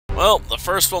Well, the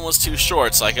first one was too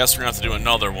short, so I guess we're gonna have to do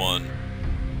another one.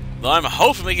 Though I'm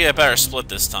hoping we get a better split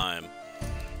this time.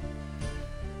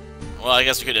 Well, I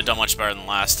guess we could have done much better than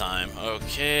last time.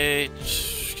 Okay,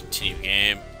 continue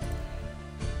game.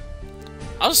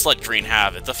 I'll just let green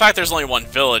have it. The fact there's only one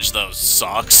village, though,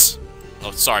 sucks. Oh,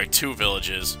 sorry, 2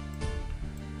 villages.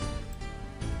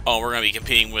 Oh, we're gonna be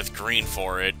competing with green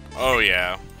for it. Oh,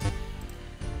 yeah.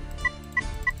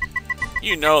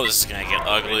 You know this is gonna get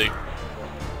ugly.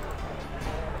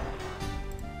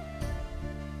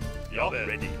 Yup,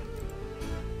 ready.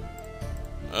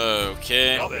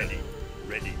 Okay. Yup, ready.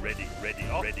 Ready.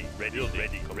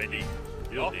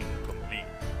 Building complete.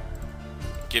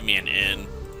 Give me an inn.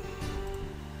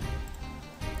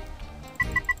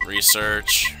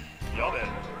 Research. Yup,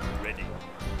 ready.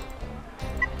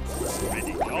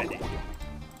 Ready.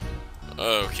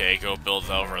 Okay, go build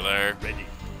over there. Ready.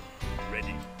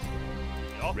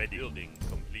 Yup, ready. Building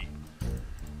complete.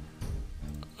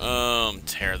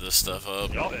 Tear this stuff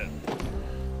up. Yup,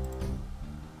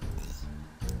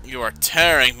 You are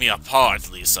tearing me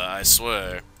apart, Lisa, I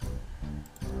swear.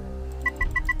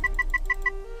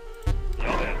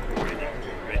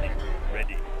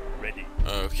 Ready.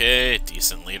 Okay,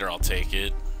 decent leader, I'll take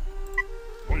it.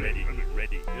 Ready.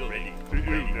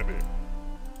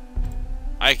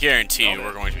 I guarantee you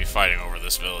we're going to be fighting over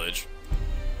this village.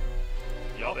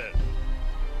 Yup,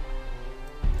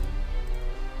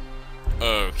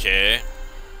 Okay.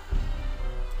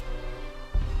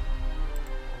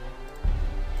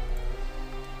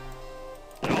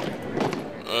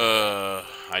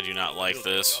 I do not like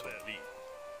this.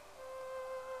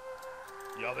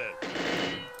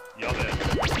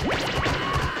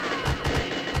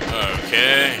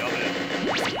 Okay.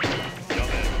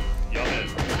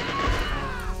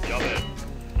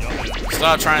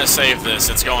 Stop trying to save this,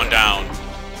 it's going down.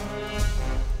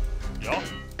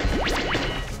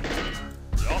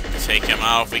 Take him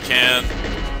out if we can.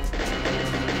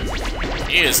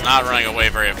 He is not running away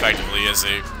very effectively, is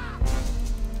he?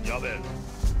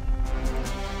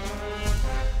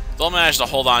 They'll manage to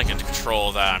hold on and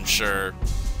control that, I'm sure.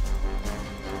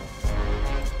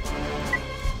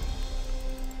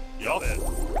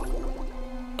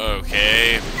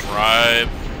 Okay, bribe.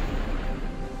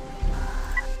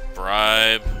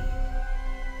 Bribe.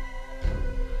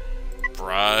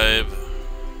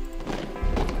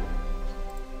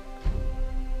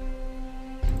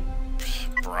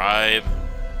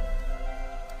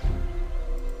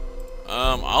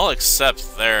 I'll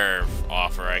accept their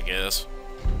offer, I guess.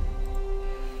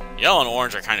 Yellow and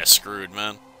orange are kind of screwed,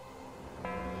 man.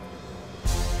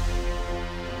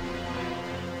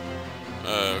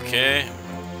 Okay.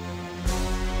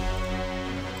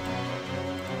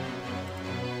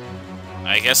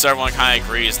 I guess everyone kind of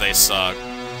agrees they suck.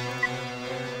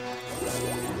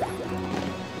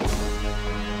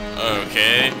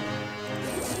 Okay.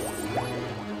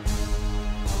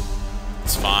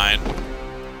 It's fine.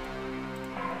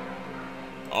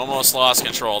 Almost lost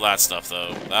control of that stuff,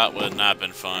 though. That would not have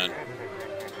been fun.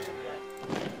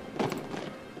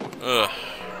 Ugh.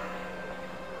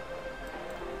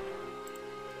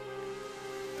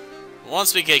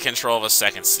 Once we get control of a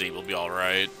second city, we'll be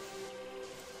alright.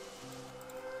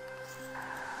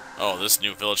 Oh, this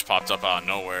new village popped up out of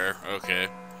nowhere. Okay.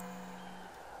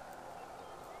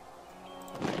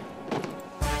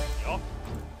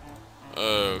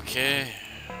 Okay.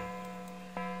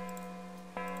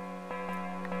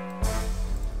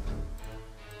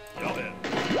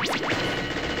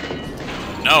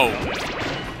 No!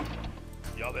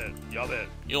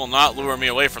 You will not lure me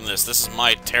away from this. This is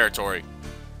my territory.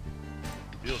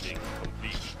 Building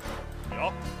complete.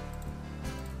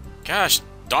 Gosh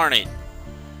darn it.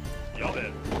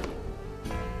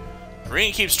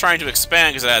 Green keeps trying to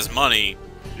expand because it has money.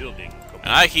 Building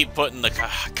And I keep putting the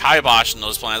kibosh in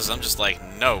those plans. I'm just like,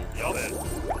 no.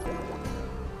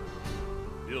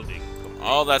 Building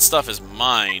All that stuff is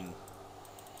mine.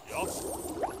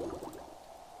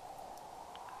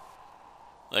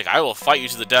 Like, I will fight you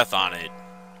to the death on it.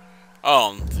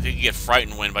 Oh, if you can get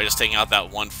Frightened win by just taking out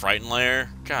that one Frightened layer?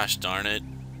 Gosh darn it.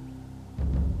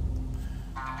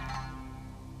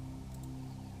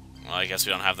 Well, I guess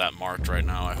we don't have that marked right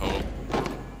now, I hope.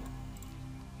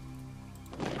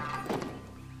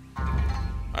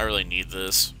 I really need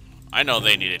this. I know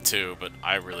they need it too, but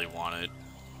I really want it.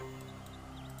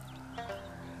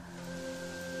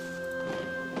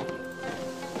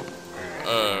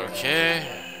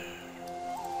 Okay.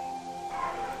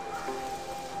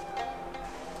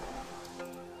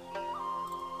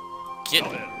 Get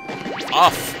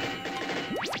off!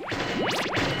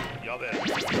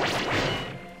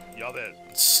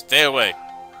 Stay away.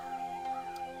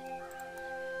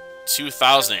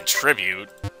 2,000 in tribute.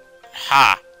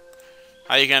 Ha!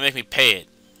 How you gonna make me pay it?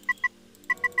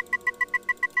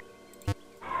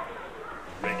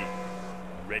 Ready.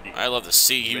 Ready. I love to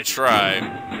see you try.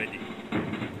 Ready.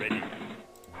 Ready.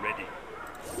 Ready.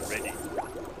 Ready.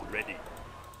 Ready.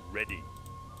 Ready.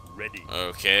 Ready.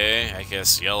 Okay, I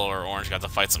guess yellow or orange got to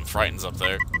fight some Frightens up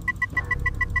there.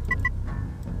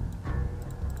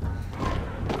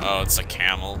 Oh, it's a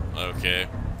camel. Okay.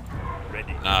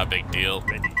 Ready. Not a big deal.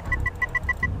 Ready.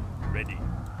 Ready.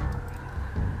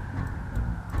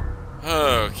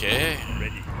 Okay.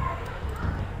 Ready.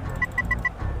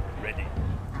 Ready.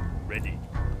 Ready.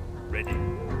 Ready.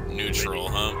 Neutral,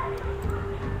 huh?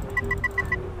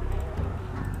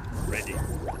 Ready.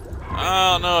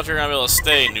 I don't know if you're gonna be able to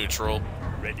stay neutral.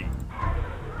 Ready.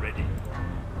 Ready.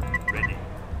 Ready.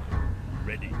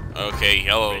 Ready. Okay,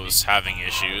 yellow's having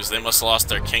issues. They must have lost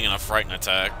their king in a Frighten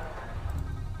attack.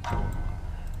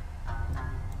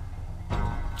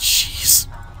 Jeez.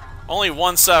 Only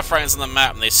one set of Frightens on the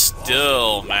map, and they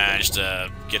still managed to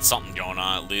get something going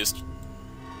on, at least.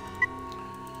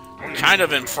 Kind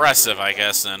of impressive, I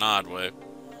guess, in an odd way.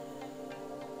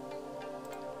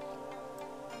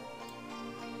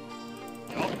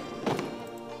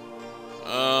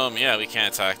 Yeah, we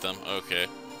can't attack them. Okay.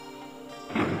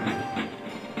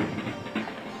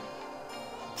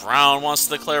 Brown wants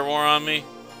to declare war on me?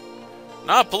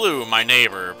 Not blue, my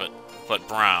neighbor, but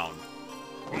brown.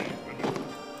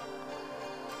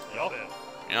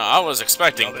 You know, I was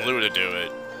expecting blue to do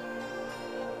it.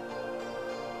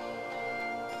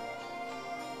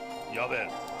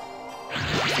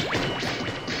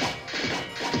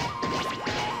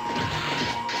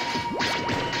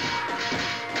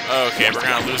 Okay, we're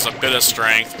gonna lose a bit of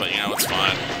strength, but you know, it's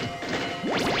fine.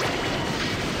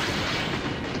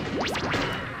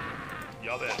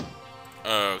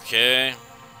 Okay.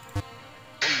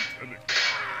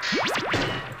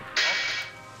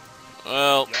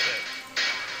 Well.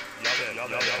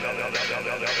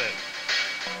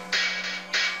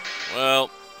 Well,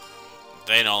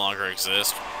 they no longer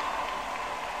exist.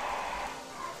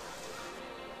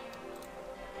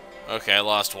 Okay, I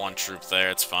lost one troop there,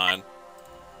 it's fine.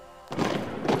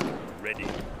 Ready.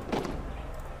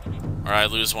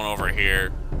 Alright, lose one over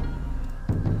here.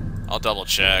 I'll double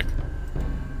check.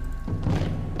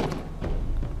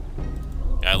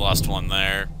 Yeah, I lost one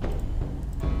there.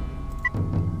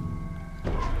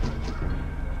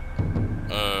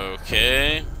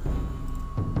 Okay.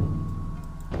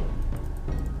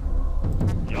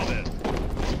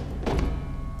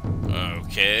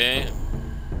 Okay.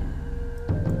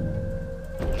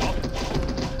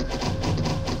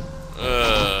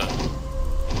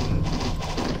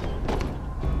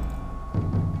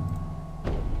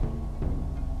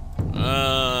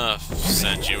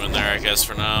 Send you in there, I guess,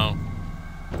 for now.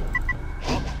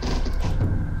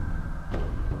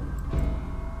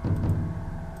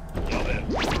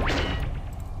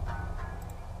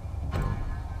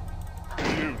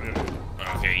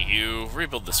 Okay, you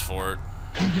rebuild this fort.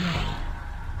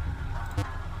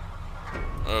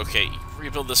 Okay,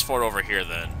 rebuild this fort over here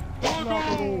then.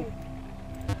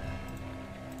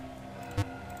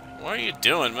 What are you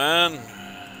doing, man?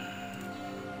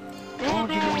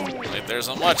 Like, there's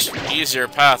a much easier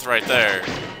path right there.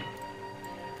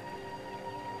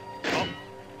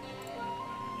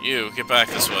 You, get back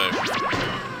this way.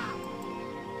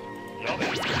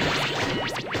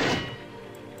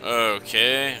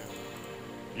 Okay.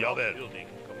 Building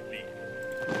complete.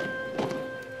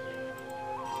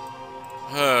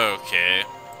 Okay.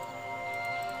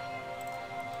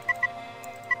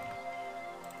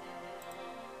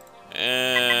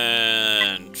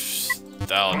 And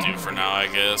that'll do for now, I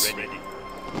guess.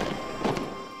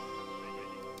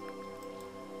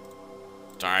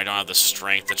 Darn, I don't have the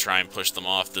strength to try and push them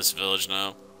off this village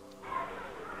now.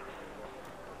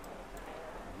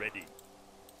 Ready.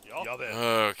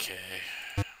 Okay.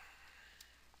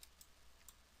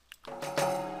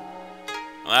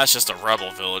 Well, that's just a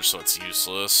rebel village, so it's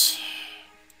useless.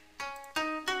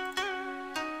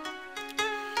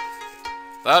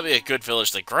 That'd be a good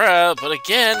village to grab, but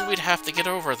again, we'd have to get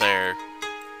over there.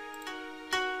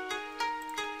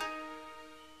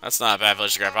 That's not a bad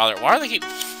village to grab either. Why do they keep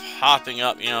popping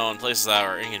up, you know, in places that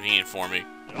are inconvenient for me?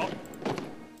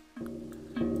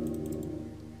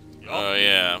 Oh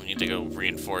yeah, we need to go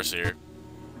reinforce here.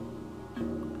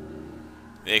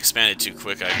 They expanded too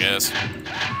quick, I guess.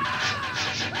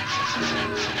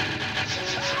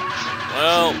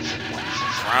 Well,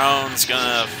 Brown's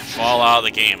gonna fall out of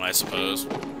the game, I suppose.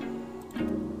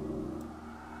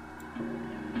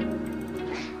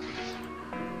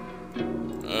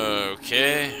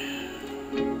 Okay.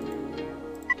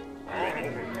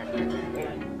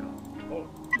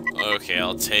 Okay,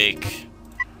 I'll take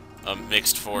a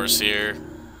mixed force here.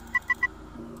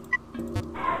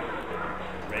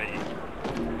 Ready.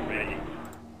 Ready.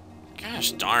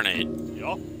 Gosh darn it.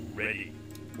 Ja. Ready.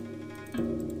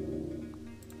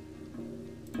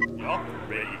 Ja.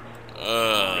 Ready.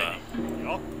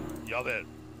 Ja. Javäl.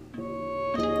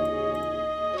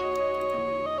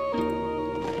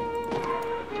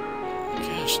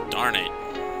 Gosh darn it.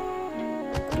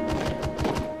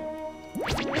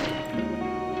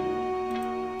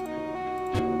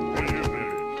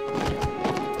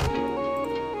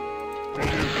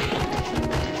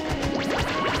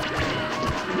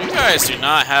 You guys do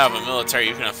not have a military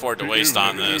you can afford to waste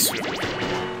on this.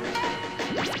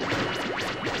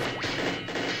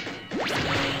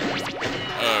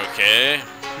 Okay.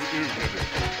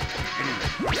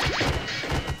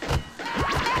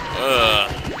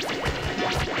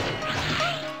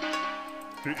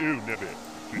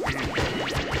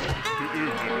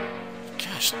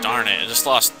 Gosh darn it, I just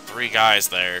lost 3 guys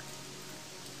there.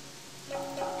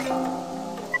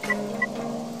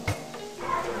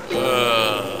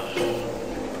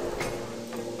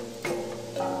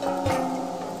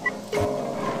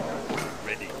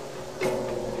 Ready.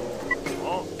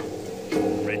 Oh.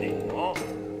 Ready. Oh.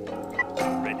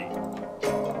 Ready.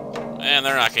 And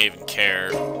they're not gonna even care.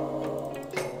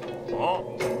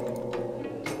 Oh.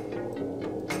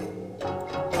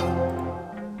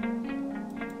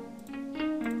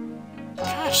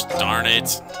 Gosh darn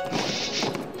it.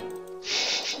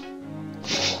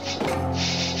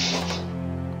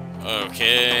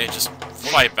 Okay, just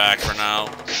fight back for now.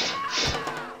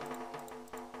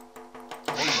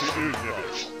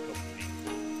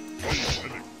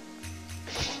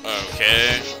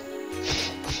 Okay.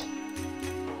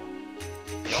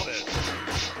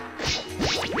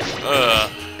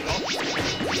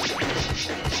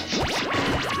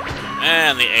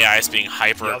 And the AI is being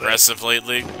hyper aggressive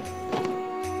lately.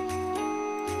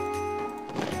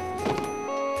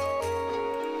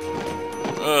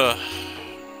 Ugh.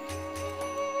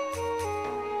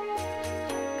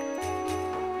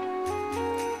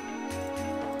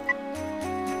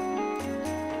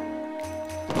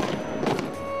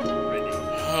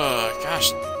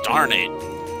 Gosh darn it.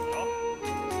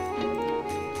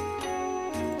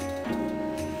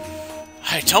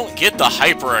 I don't get the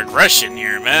hyper aggression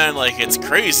here, man. Like, it's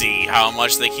crazy how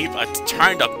much they keep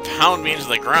trying to pound me into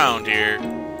the ground here.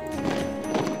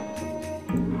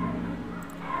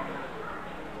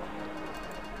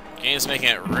 Game's making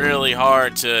it really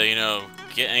hard to, you know,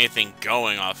 get anything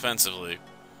going offensively.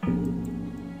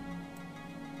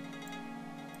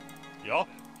 Ja.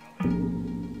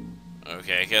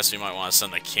 Okay, I guess we might want to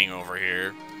send the king over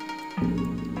here.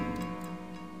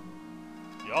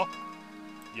 Ja.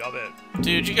 Javäl.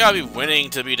 Dude, you gotta be winning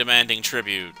to be demanding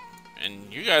tribute.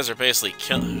 And you guys are basically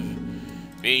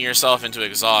beating yourself into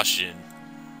exhaustion.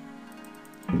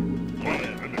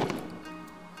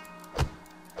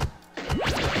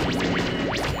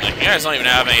 Like, you guys don't even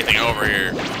have anything over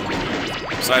here.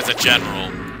 Besides a general.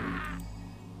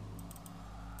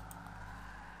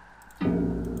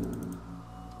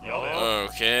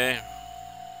 Okay.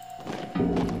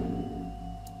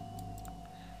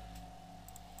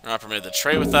 We're not permitted to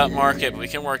trade with that market, but we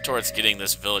can work towards getting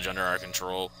this village under our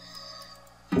control.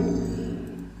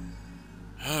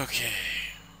 Okay.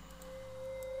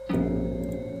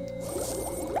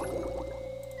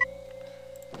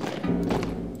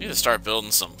 Need to start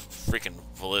building some freaking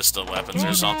ballista weapons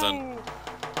or something.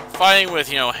 Fighting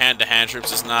with, you know, hand-to-hand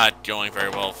troops is not going very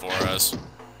well for us.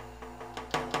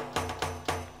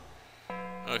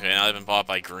 Okay, now they've been bought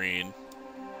by Green.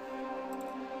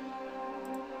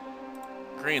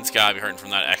 Green's gotta be hurting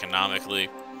from that economically.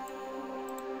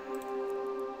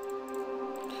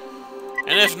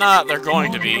 And if not, they're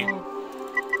going to be.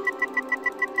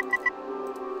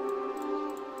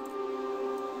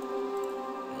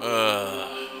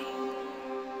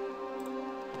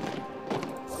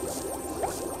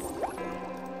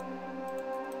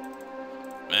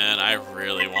 Man, I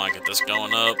really want to get this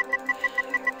going up.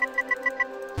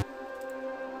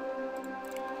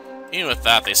 Even with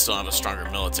that, they still have a stronger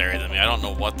military than me. I don't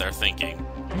know what they're thinking.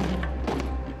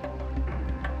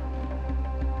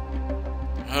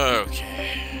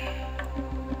 Okay.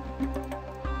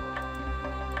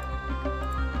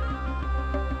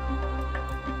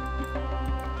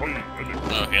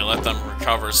 Okay, let them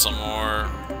recover some more.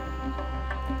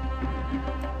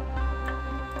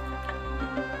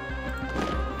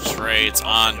 Trade's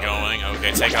ongoing.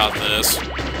 Okay, take out this.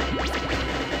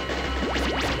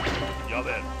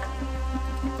 Javäl.